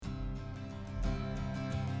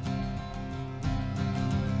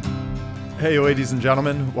Hey, ladies and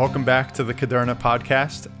gentlemen, welcome back to the Caderna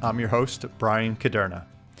podcast. I'm your host, Brian Caderna.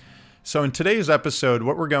 So in today's episode,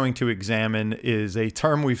 what we're going to examine is a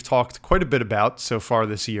term we've talked quite a bit about so far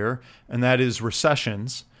this year, and that is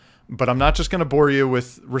recessions. But I'm not just going to bore you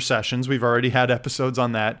with recessions. We've already had episodes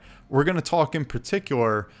on that. We're going to talk in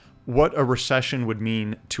particular what a recession would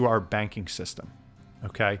mean to our banking system.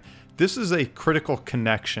 Okay? This is a critical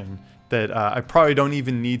connection that I probably don't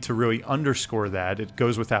even need to really underscore that. It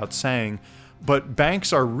goes without saying. But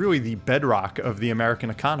banks are really the bedrock of the American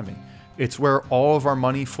economy. It's where all of our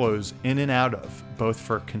money flows in and out of, both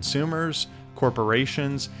for consumers,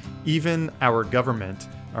 corporations, even our government,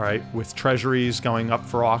 all right, with treasuries going up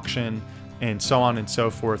for auction and so on and so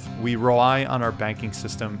forth. We rely on our banking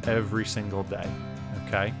system every single day,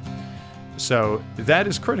 okay? So that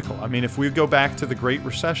is critical. I mean, if we go back to the Great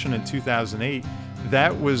Recession in 2008,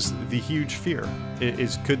 that was the huge fear,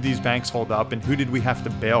 is could these banks hold up and who did we have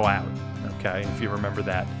to bail out, okay, if you remember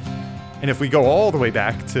that. And if we go all the way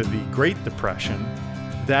back to the Great Depression,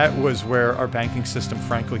 that was where our banking system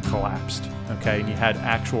frankly collapsed, okay, and you had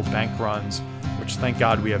actual bank runs, which thank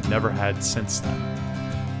God we have never had since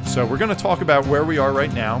then. So we're going to talk about where we are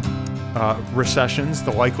right now, recessions,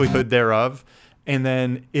 the likelihood thereof, and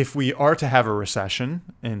then if we are to have a recession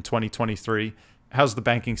in 2023, how's the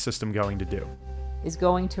banking system going to do? Is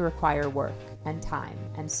going to require work and time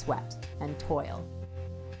and sweat and toil.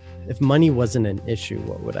 If money wasn't an issue,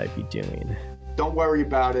 what would I be doing? Don't worry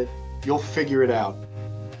about it. You'll figure it out.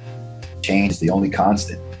 Change is the only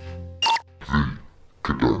constant. The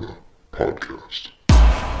Caderna Podcast.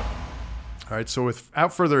 All right, so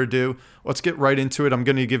without further ado, let's get right into it. I'm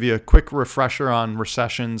going to give you a quick refresher on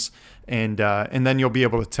recessions, and then you'll be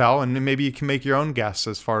able to tell, and maybe you can make your own guess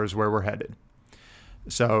as far as where we're headed.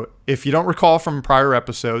 So if you don't recall from prior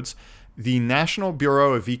episodes, the National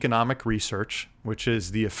Bureau of Economic Research, which is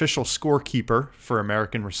the official scorekeeper for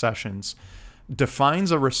American recessions, defines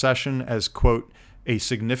a recession as, quote, a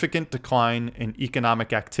significant decline in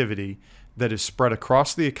economic activity that is spread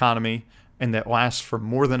across the economy and that lasts for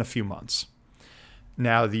more than a few months.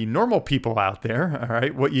 Now, the normal people out there, all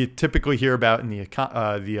right, what you typically hear about in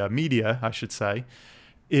the media, I should say,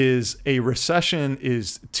 is a recession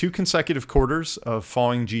is 2 consecutive quarters of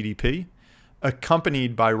falling GDP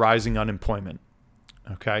accompanied by rising unemployment.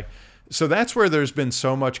 Okay. So that's where there's been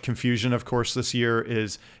so much confusion, of course, this year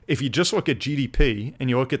is if you just look at GDP and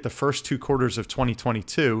you look at the first 2 quarters of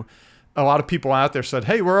 2022, a lot of people out there said,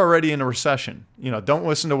 hey, we're already in a recession. Don't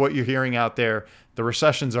listen to what you're hearing out there. The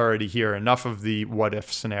recession's already here. Enough of the what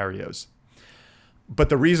if scenarios. But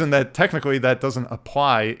the reason that technically that doesn't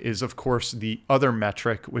apply is, of course, the other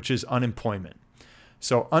metric, which is unemployment.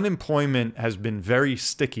 So unemployment has been very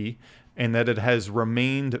sticky in that it has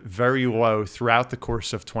remained very low throughout the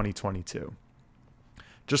course of 2022.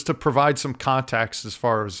 Just to provide some context as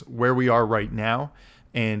far as where we are right now,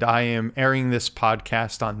 and I am airing this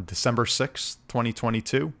podcast on December 6th,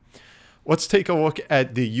 2022, let's take a look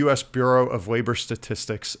at the U.S. Bureau of Labor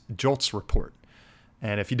Statistics JOLTS report.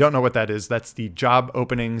 And if you don't know what that is, that's the Job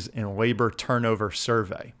Openings and Labor Turnover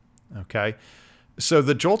Survey. Okay. So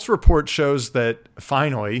the JOLTS report shows that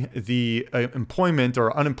finally the employment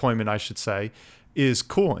or unemployment, I should say, is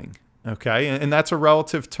cooling. Okay. And that's a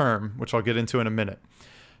relative term, which I'll get into in a minute.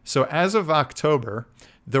 So as of October,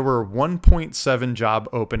 there were 1.7 job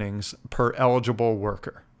openings per eligible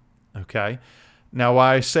worker. Okay. Now,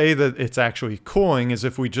 why I say that it's actually cooling is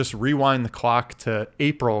if we just rewind the clock to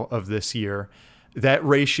April of this year, that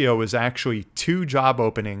ratio is actually 2 job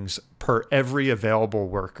openings per every available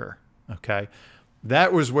worker, okay?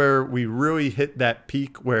 That was where we really hit that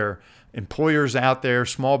peak where employers out there,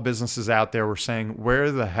 small businesses out there were saying,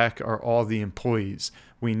 where the heck are all the employees?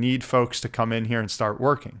 We need folks to come in here and start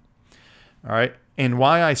working, all right? And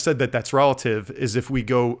why I said that that's relative is if we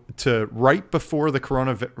go to right before the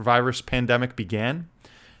coronavirus pandemic began,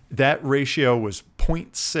 that ratio was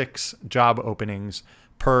 0.6 job openings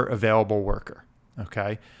per available worker.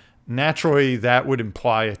 Okay. Naturally, that would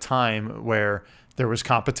imply a time where there was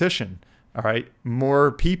competition. All right.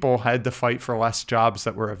 More people had to fight for less jobs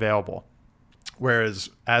that were available. Whereas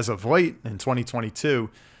as of late in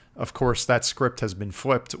 2022, of course, that script has been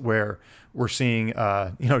flipped where we're seeing,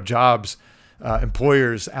 jobs,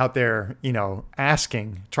 employers out there,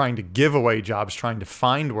 asking, trying to give away jobs, trying to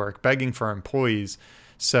find work, begging for employees.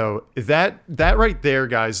 So that right there,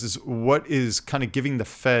 guys, is what is kind of giving the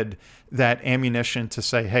Fed that ammunition to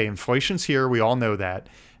say, hey, inflation's here. We all know that.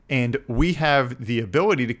 And we have the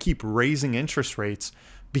ability to keep raising interest rates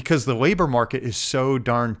because the labor market is so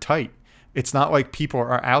darn tight. It's not like people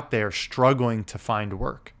are out there struggling to find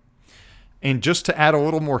work. And just to add a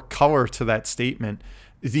little more color to that statement,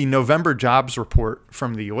 The November jobs report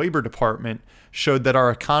from the Labor Department showed that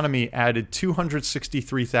our economy added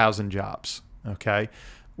 263,000 jobs, okay,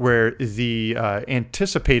 where the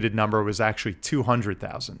anticipated number was actually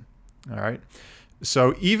 200,000, all right?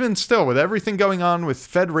 So even still, with everything going on with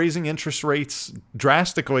Fed raising interest rates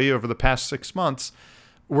drastically over the past 6 months,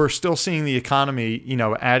 we're still seeing the economy,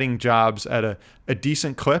 adding jobs at a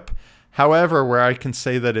decent clip. However, where I can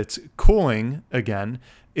say that it's cooling again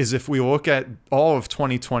is if we look at all of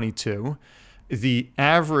 2022, the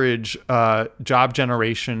average job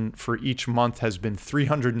generation for each month has been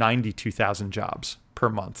 392,000 jobs per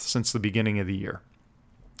month since the beginning of the year.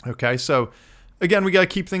 Okay, so again, we got to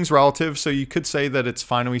keep things relative. So you could say that it's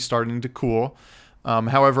finally starting to cool.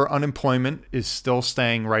 However, unemployment is still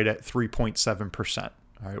staying right at 3.7%,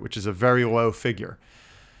 all right, which is a very low figure.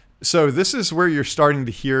 So this is where you're starting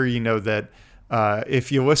to hear, that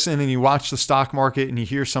if you listen and you watch the stock market and you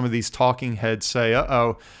hear some of these talking heads say,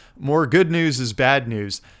 more good news is bad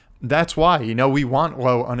news. That's why, we want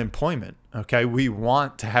low unemployment. Okay. We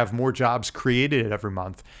want to have more jobs created every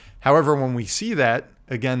month. However, when we see that,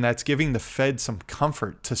 again, that's giving the Fed some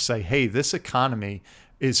comfort to say, hey, this economy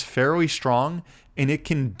is fairly strong and it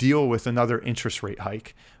can deal with another interest rate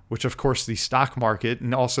hike, which of course the stock market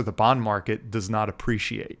and also the bond market does not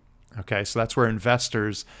appreciate. Okay, so that's where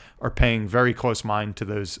investors are paying very close mind to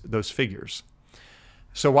those figures.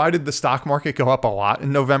 So why did the stock market go up a lot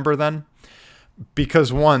in November then?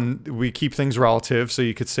 Because one, we keep things relative. So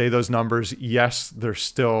you could say those numbers, yes, they're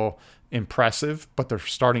still impressive, but they're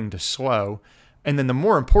starting to slow. And then the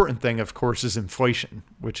more important thing, of course, is inflation,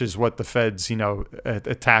 which is what the Fed's,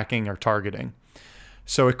 attacking or targeting.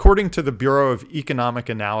 So according to the Bureau of Economic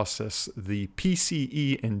Analysis, the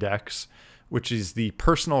PCE index, which is the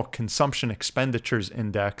Personal Consumption Expenditures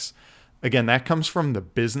Index. Again, that comes from the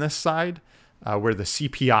business side, where the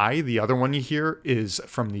CPI, the other one you hear, is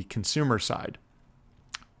from the consumer side.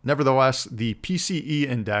 Nevertheless, the PCE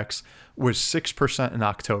index was 6% in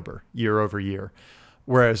October, year over year,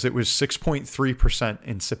 whereas it was 6.3%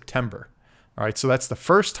 in September. All right, so that's the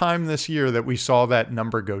first time this year that we saw that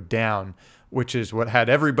number go down, which is what had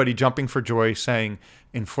everybody jumping for joy, saying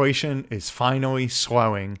inflation is finally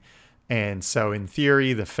slowing. And so in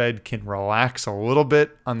theory, the Fed can relax a little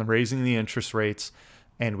bit on the raising the interest rates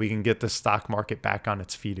and we can get the stock market back on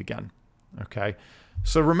its feet again. Okay.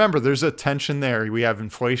 So remember, there's a tension there. We have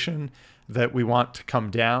inflation that we want to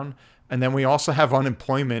come down. And then we also have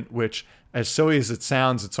unemployment, which, as silly as it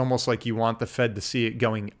sounds, it's almost like you want the Fed to see it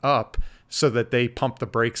going up so that they pump the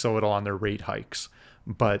brakes a little on their rate hikes.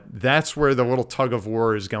 But that's where the little tug of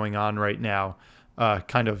war is going on right now,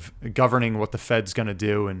 kind of governing what the Fed's going to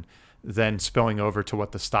do and then spilling over to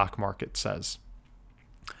what the stock market says.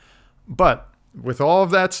 But with all of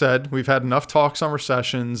that said, we've had enough talks on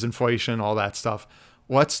recessions, inflation, all that stuff.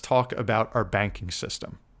 Let's talk about our banking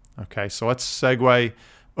system. Okay, so let's segue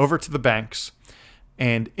over to the banks.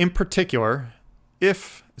 And in particular,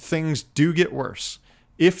 if things do get worse,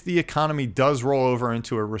 if the economy does roll over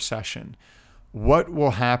into a recession, what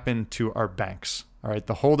will happen to our banks? All right,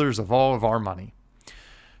 the holders of all of our money.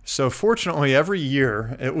 So fortunately, every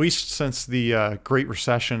year, at least since the Great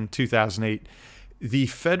Recession 2008, the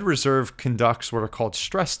Fed Reserve conducts what are called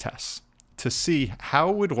stress tests to see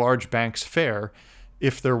how would large banks fare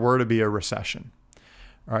if there were to be a recession.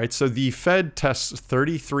 All right, so the Fed tests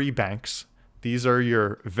 33 banks. These are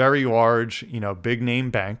your very large, big name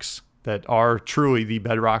banks that are truly the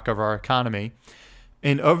bedrock of our economy.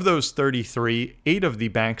 And of those 33, 8 of the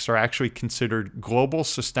banks are actually considered global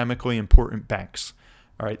systemically important banks.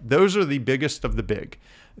 All right, those are the biggest of the big,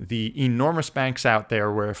 the enormous banks out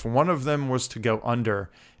there where if one of them was to go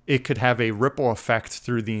under, it could have a ripple effect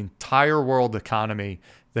through the entire world economy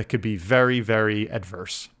that could be very, very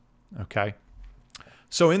adverse. Okay.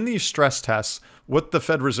 So in these stress tests, what the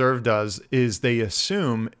Fed Reserve does is they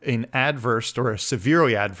assume an adverse or a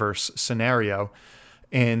severely adverse scenario.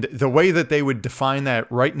 And the way that they would define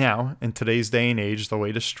that right now in today's day and age, the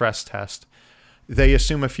latest stress test, they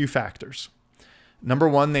assume a few factors. Number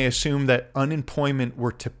one, they assume that unemployment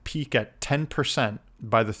were to peak at 10%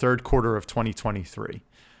 by the third quarter of 2023.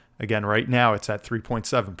 Again, right now it's at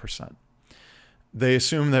 3.7%. They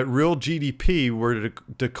assume that real GDP were to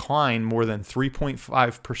decline more than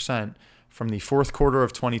 3.5% from the fourth quarter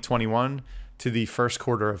of 2021 to the first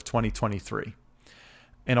quarter of 2023.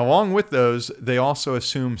 And along with those, they also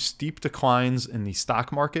assume steep declines in the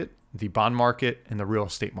stock market, the bond market, and the real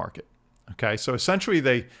estate market. Okay, so essentially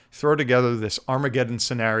they throw together this Armageddon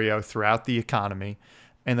scenario throughout the economy,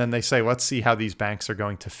 and then they say, let's see how these banks are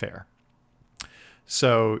going to fare.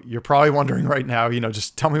 So you're probably wondering right now,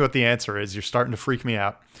 just tell me what the answer is. You're starting to freak me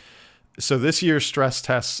out. So this year's stress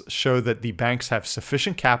tests show that the banks have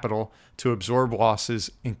sufficient capital to absorb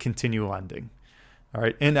losses and continue lending. All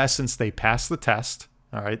right. In essence, they passed the test.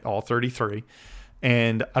 All right. All 33.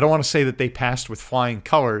 And I don't want to say that they passed with flying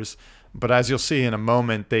colors, but as you'll see in a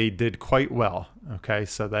moment, they did quite well. Okay.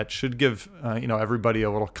 So that should give, everybody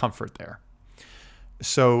a little comfort there.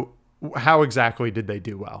 So how exactly did they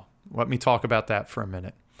do well? Let me talk about that for a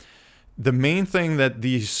minute. The main thing that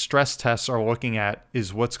these stress tests are looking at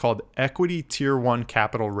is what's called equity tier 1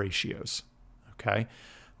 capital ratios. Okay.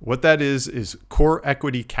 What that is core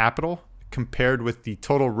equity capital compared with the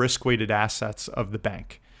total risk-weighted assets of the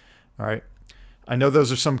bank. All right. I know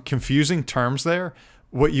those are some confusing terms there.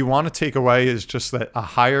 What you want to take away is just that a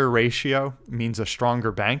higher ratio means a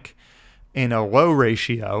stronger bank, and a low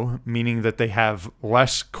ratio, meaning that they have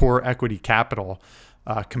less core equity capital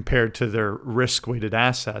compared to their risk-weighted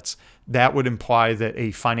assets, that would imply that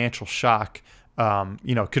a financial shock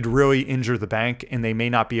could really injure the bank and they may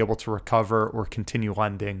not be able to recover or continue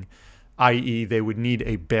lending, i.e. they would need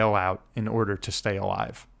a bailout in order to stay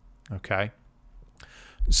alive. Okay.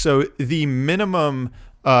 So the minimum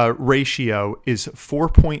ratio is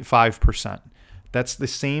 4.5%. That's the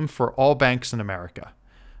same for all banks in America.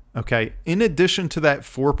 Okay. In addition to that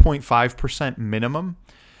 4.5% minimum,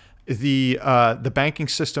 the banking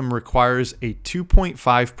system requires a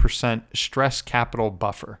 2.5% stress capital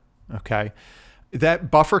buffer. Okay.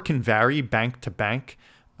 That buffer can vary bank to bank.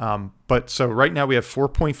 But so right now we have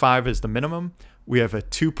 4.5 as the minimum. We have a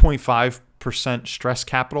 2.5% stress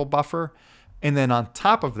capital buffer. And then on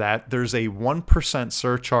top of that, there's a 1%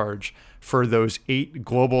 surcharge for those 8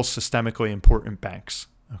 global systemically important banks.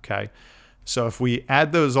 Okay. So if we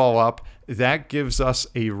add those all up, that gives us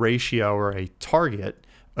a ratio or a target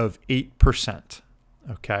of 8%.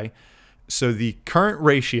 Okay. So the current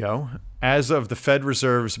ratio, as of the Fed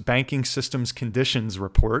Reserve's Banking Systems Conditions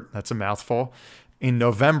Report, that's a mouthful, in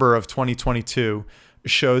November of 2022,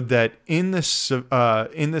 showed that in this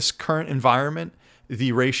current environment,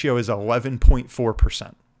 the ratio is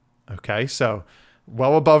 11.4%. Okay, so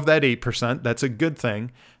well above that 8%. That's a good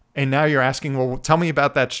thing. And now you're asking, well, tell me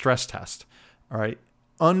about that stress test. All right.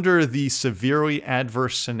 Under the severely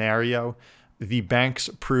adverse scenario, the banks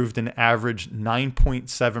proved an average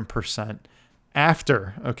 9.7%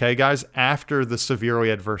 after the severely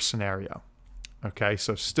adverse scenario. Okay,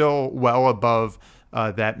 so still well above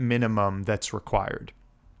that minimum that's required.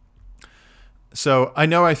 So I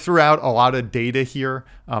know I threw out a lot of data here.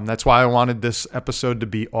 That's why I wanted this episode to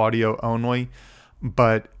be audio only.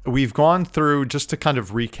 But we've gone through, just to kind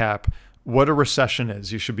of recap, what a recession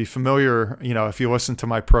is. You should be familiar, if you listen to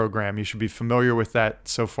my program, you should be familiar with that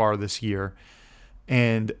so far this year.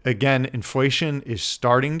 And again, inflation is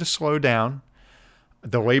starting to slow down.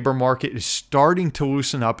 The labor market is starting to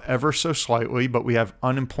loosen up ever so slightly, but we have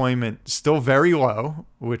unemployment still very low,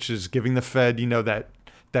 which is giving the Fed,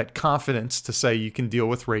 that confidence to say you can deal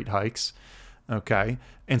with rate hikes. Okay.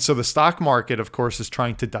 And so the stock market, of course, is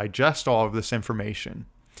trying to digest all of this information.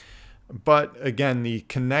 But again, the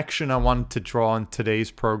connection I wanted to draw in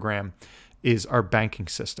today's program is our banking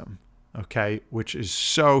system. Okay. Which is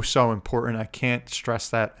so, so important. I can't stress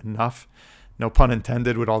that enough. No pun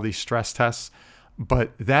intended with all these stress tests.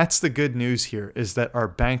 But that's the good news here, is that our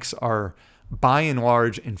banks are by and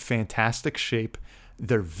large in fantastic shape.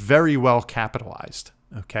 They're very well capitalized.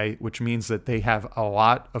 Okay, which means that they have a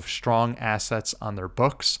lot of strong assets on their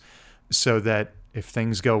books so that if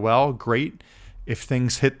things go well, great. If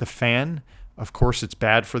things hit the fan, of course, it's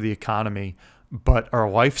bad for the economy, but our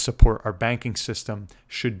life support, our banking system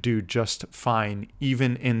should do just fine,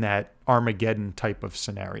 even in that Armageddon type of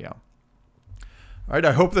scenario. All right,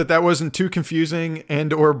 I hope that wasn't too confusing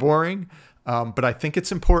and or boring, but I think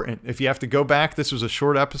it's important. If you have to go back, this was a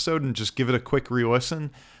short episode, and just give it a quick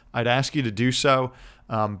re-listen, I'd ask you to do so.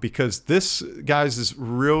 Because this, guys, is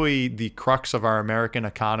really the crux of our American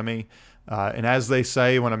economy. And as they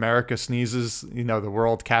say, when America sneezes, the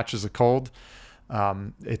world catches a cold.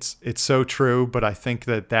 It's so true, but I think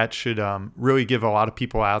that should really give a lot of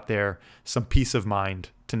people out there some peace of mind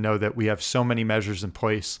to know that we have so many measures in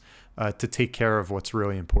place to take care of what's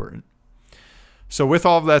really important. So with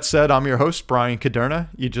all of that said, I'm your host, Brian Caderna.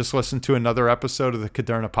 You just listened to another episode of the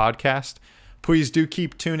Caderna Podcast. Please do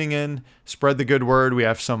keep tuning in, spread the good word. We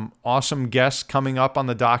have some awesome guests coming up on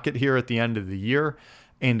the docket here at the end of the year.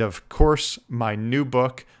 And of course, my new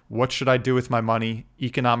book, What Should I Do With My Money?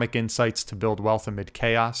 Economic Insights to Build Wealth Amid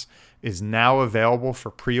Chaos, is now available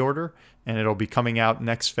for pre-order, and it'll be coming out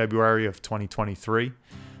next February of 2023.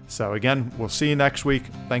 So again, we'll see you next week.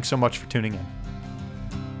 Thanks so much for tuning in.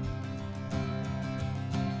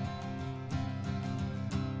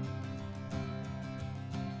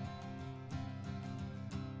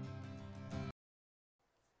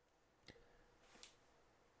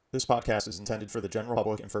 This podcast is intended for the general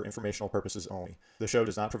public and for informational purposes only. The show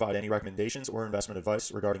does not provide any recommendations or investment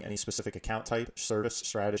advice regarding any specific account type, service,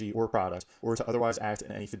 strategy, or product, or to otherwise act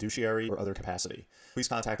in any fiduciary or other capacity. Please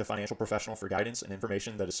contact a financial professional for guidance and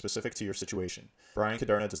information that is specific to your situation. Brian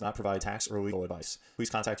Caderna does not provide tax or legal advice. Please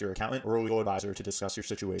contact your accountant or legal advisor to discuss your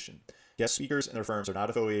situation. Guest speakers and their firms are not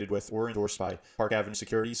affiliated with or endorsed by Park Avenue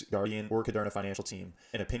Securities, Guardian, or Caderna Financial Team,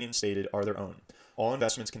 and opinions stated are their own. All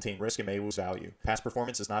investments contain risk and may lose value. Past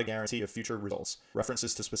performance is not a guarantee of future results.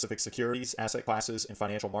 References to specific securities, asset classes, and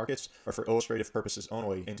financial markets are for illustrative purposes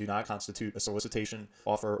only and do not constitute a solicitation,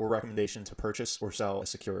 offer, or recommendation to purchase or sell a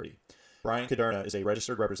security. Brian Caderna is a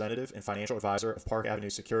registered representative and financial advisor of Park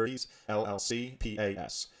Avenue Securities, LLC,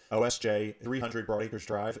 PAS. OSJ 300 Broadacres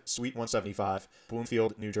Drive, Suite 175,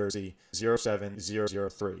 Bloomfield, New Jersey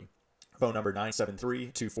 07003. Phone number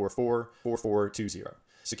 973-244-4420.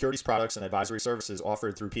 Securities products and advisory services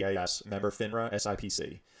offered through PAS, member FINRA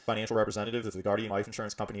SIPC. Financial representative of the Guardian Life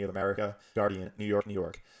Insurance Company of America, Guardian, New York, New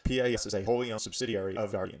York. PAS is a wholly owned subsidiary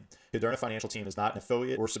of Guardian. Caderna Financial Team is not an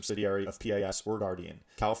affiliate or subsidiary of PAS or Guardian.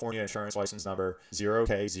 California Insurance License Number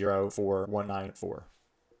 0K04194.